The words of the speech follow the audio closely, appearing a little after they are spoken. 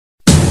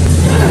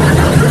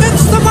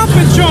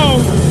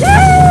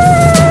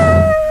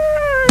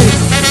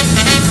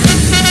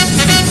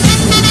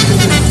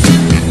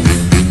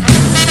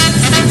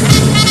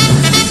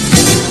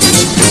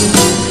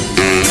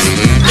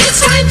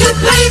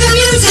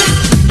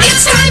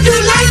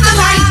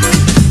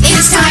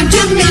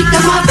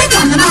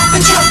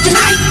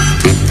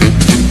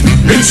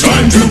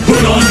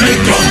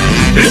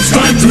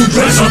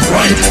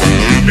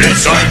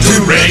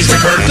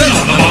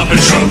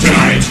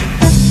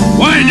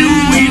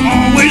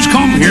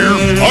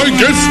I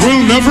guess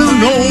we'll never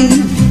know.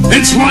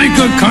 It's like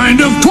a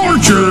kind of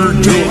torture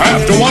to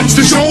have to watch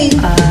the show.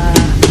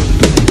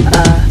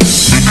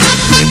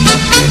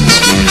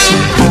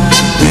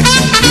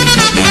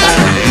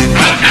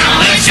 But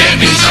now let's get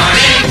things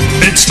started.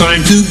 It's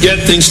time to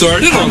get things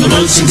started on the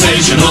most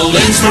Sensational,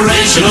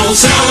 inspirational,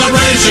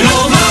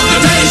 celebrational,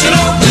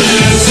 motivational.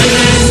 This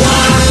is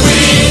what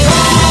we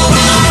call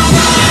the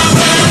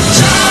Muppet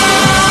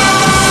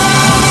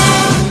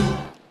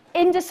Show.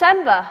 In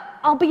December,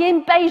 I'll be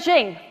in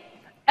Beijing,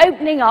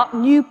 opening up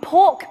new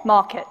pork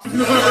markets.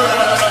 That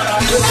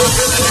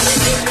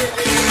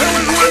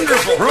was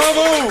wonderful.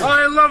 Bravo!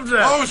 I loved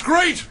that. Oh, it was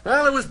great.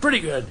 Well, it was pretty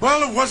good.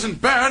 Well, it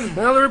wasn't bad.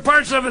 Well, there were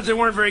parts of it that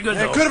weren't very good,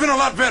 though. It could have been a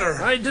lot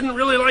better. I didn't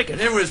really like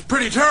it. It was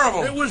pretty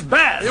terrible. It was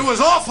bad. It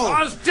was awful. It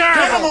was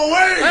terrible. Get him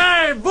away!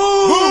 Hey,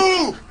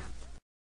 boo! Boo!